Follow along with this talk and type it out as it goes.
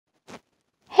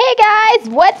guys,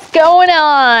 what's going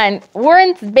on? We're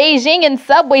in Beijing and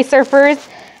Subway Surfers,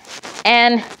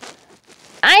 and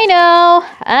I know.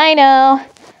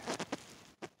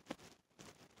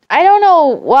 I don't know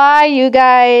why you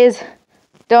guys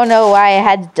don't know why I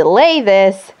had to delay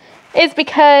this. It's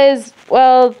because,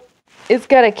 well, it's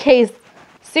got a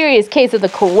serious case of the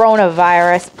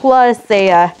coronavirus, plus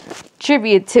a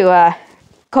tribute to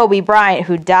Kobe Bryant,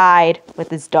 who died with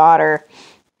his daughter.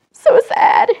 So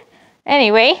sad.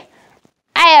 Anyway,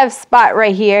 I have Spot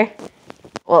right here.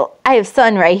 Well, I have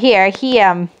Sun right here. He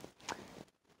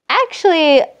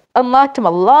actually unlocked him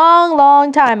a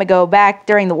long time ago, back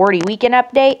during the Wordy Weekend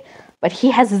update, but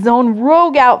he has his own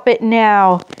rogue outfit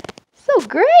now. So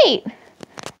great.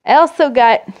 I also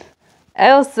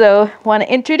want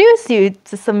to introduce you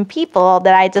to some people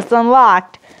that I just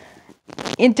unlocked.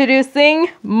 Introducing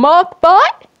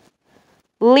Mockbot,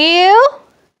 Liu,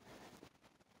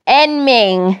 and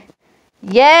Ming.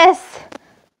 Yes,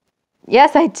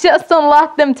 I just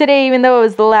unlocked them today, even though it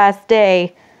was the last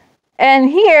day. And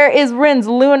here is Rin's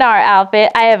Lunar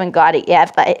outfit. I haven't got it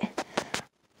yet, but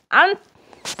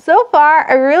so far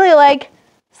I really like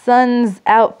Sun's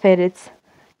outfit. It's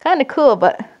kind of cool,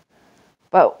 but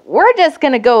we're just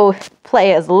gonna go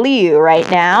play as Liu right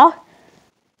now.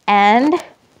 And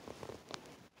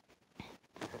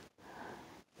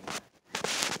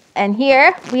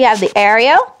here we have the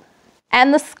Ariel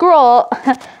and the scroll.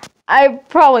 I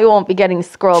probably won't be getting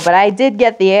scroll, but I did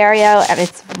get the Ariel, and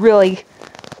it's really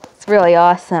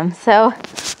awesome. So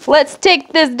let's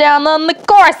take this down on the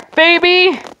course,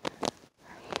 baby.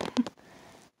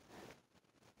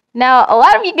 Now, a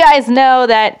lot of you guys know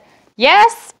that,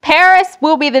 yes, Paris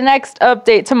will be the next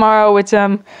update tomorrow, which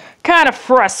I'm kind of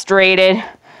frustrated.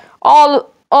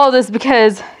 All this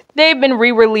because they've been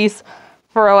re-released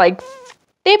for 5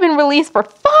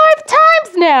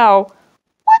 times now.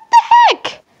 What the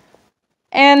heck?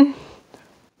 And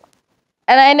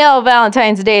I know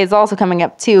Valentine's Day is also coming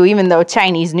up too, even though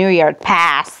Chinese New Year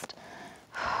passed.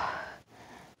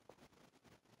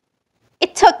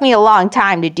 It took me a long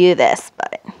time to do this,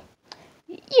 but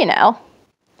you know.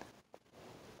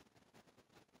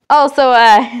 Also,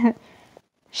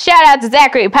 shout out to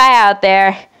Zachary Pie out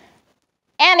there.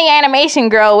 And the animation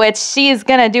girl, which she's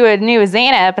gonna do a new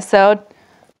Xana episode.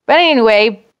 But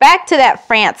anyway, back to that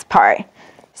France part.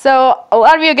 So, a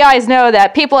lot of you guys know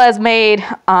that people has made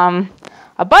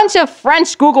a bunch of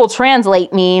French Google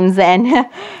Translate memes, and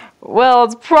well,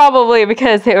 it's probably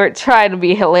because they were trying to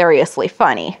be hilariously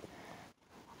funny.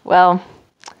 Well,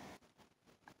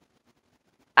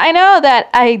 I know that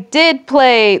I did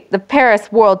play the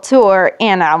Paris World Tour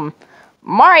and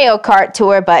Mario Kart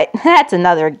Tour, but that's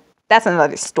another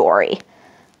story.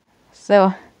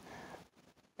 So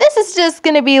this is just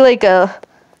gonna be like a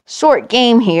short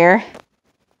game here.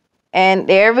 And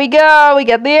there we go, we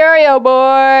got the aerial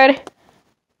board.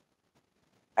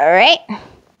 Alright.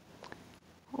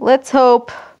 Let's hope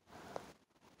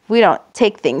we don't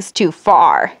take things too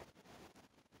far.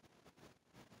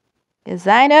 Because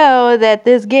I know that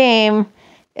this game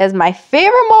is my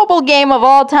favorite mobile game of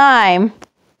all time.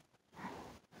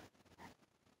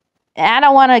 And I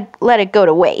don't want to let it go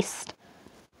to waste.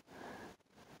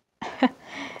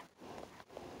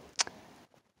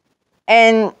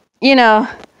 And, you know,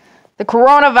 the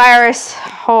coronavirus,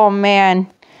 oh man,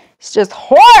 it's just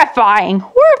horrifying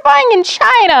in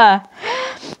China.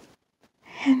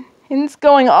 And it's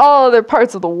going all other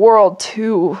parts of the world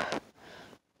too.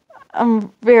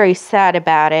 I'm very sad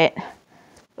about it.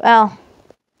 Well,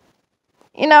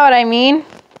 you know what I mean?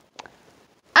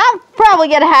 I'm probably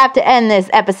gonna have to end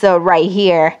this episode right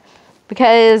here,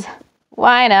 because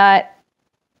why not?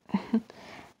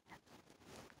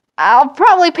 I'll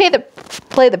probably play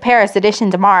the Paris edition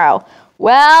tomorrow.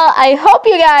 Well, I hope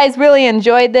you guys really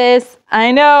enjoyed this.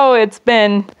 I know it's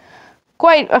been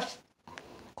quite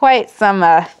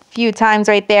some few times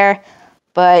right there,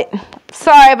 but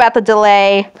sorry about the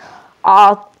delay.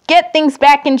 I'll get things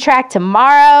back in track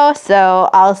tomorrow, so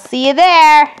I'll see you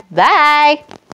there. Bye!